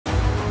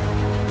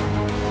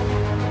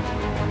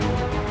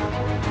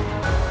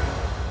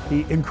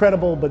The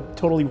incredible but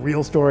totally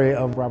real story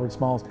of Robert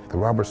Smalls. The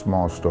Robert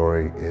Smalls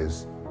story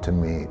is, to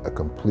me, a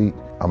complete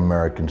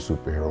American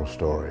superhero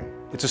story.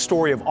 It's a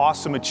story of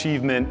awesome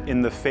achievement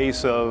in the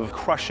face of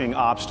crushing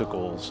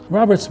obstacles.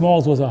 Robert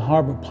Smalls was a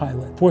harbor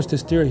pilot, forced to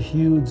steer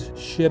huge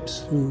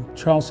ships through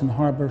Charleston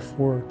Harbor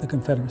for the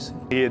Confederacy.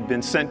 He had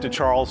been sent to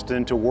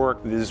Charleston to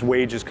work with his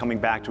wages coming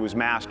back to his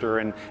master,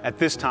 and at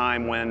this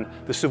time when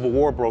the Civil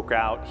War broke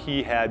out,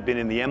 he had been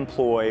in the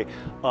employ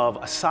of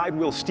a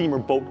sidewheel steamer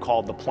boat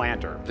called the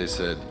Planter. They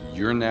said,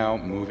 "You're now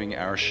moving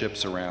our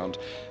ships around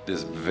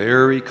this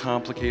very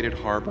complicated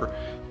harbor."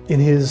 In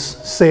his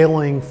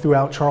sailing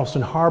throughout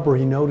Charleston Harbor,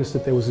 he noticed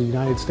that there was a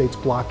United States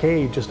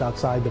blockade just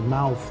outside the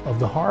mouth of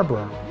the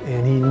harbor,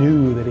 and he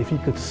knew that if he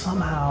could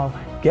somehow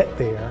get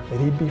there, that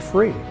he'd be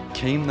free.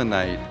 Came the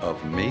night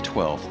of May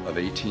 12th of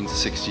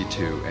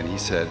 1862, and he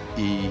said,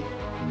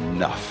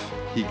 enough.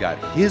 He got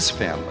his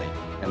family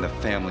and the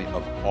family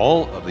of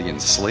all of the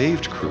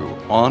enslaved crew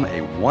on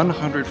a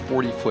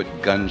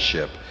 140-foot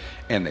gunship,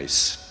 and they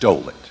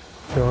stole it.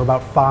 There were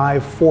about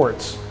 5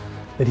 forts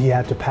that he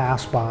had to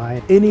pass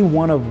by. Any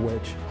one of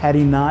which, had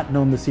he not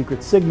known the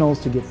secret signals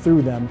to get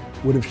through them,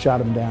 would have shot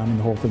him down and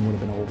the whole thing would have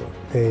been over.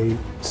 They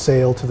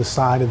sailed to the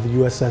side of the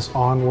USS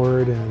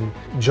Onward and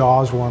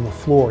jaws were on the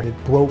floor. It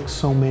broke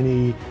so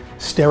many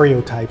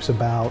stereotypes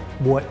about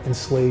what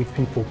enslaved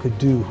people could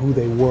do, who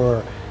they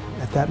were.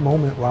 At that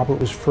moment, Robert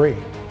was free.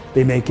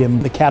 They make him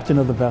the captain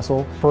of the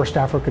vessel. First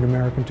African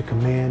American to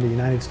command a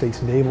United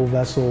States naval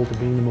vessel, to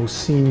being the most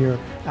senior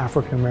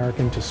African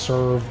American to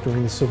serve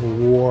during the Civil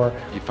War.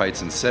 He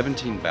fights in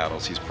 17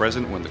 battles. He's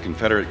present when the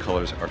Confederate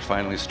colors are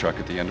finally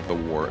struck at the end of the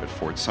war at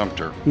Fort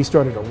Sumter. He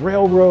started a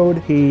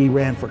railroad. He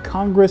ran for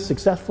Congress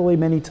successfully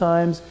many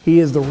times.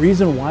 He is the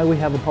reason why we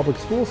have a public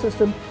school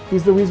system.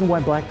 He's the reason why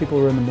black people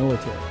are in the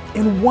military.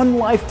 In one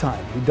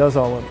lifetime, he does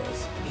all of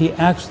this. He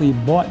actually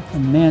bought the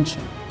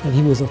mansion that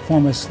he was a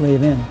former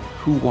slave in.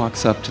 Who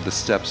walks up to the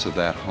steps of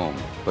that home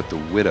but the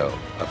widow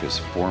of his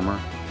former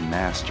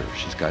master?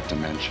 She's got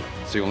dementia.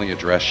 It's the only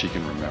address she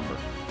can remember.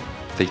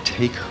 They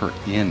take her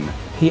in.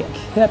 He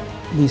kept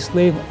the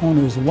slave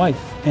owner's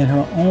wife in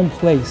her own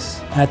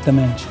place at the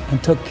mansion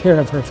and took care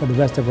of her for the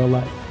rest of her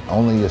life.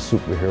 Only a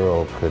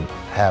superhero could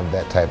have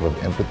that type of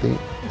empathy,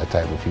 that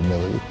type of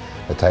humility,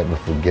 that type of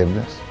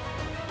forgiveness.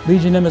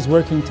 Legion M is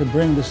working to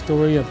bring the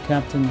story of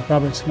Captain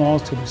Robert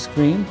Smalls to the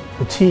screen.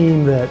 The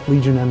team that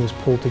Legion M has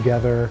pulled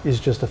together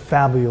is just a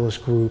fabulous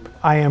group.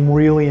 I am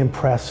really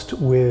impressed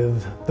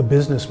with the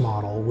business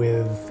model,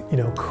 with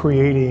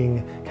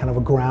creating kind of a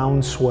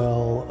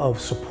groundswell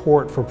of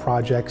support for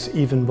projects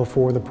even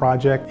before the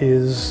project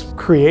is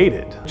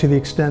created. To the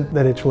extent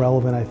that it's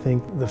relevant, I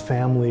think the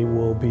family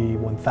will be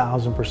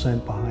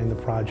 1000% behind the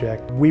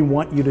project. We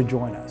want you to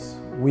join us.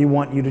 We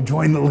want you to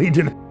join the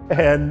Legion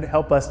and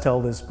help us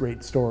tell this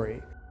great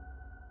story.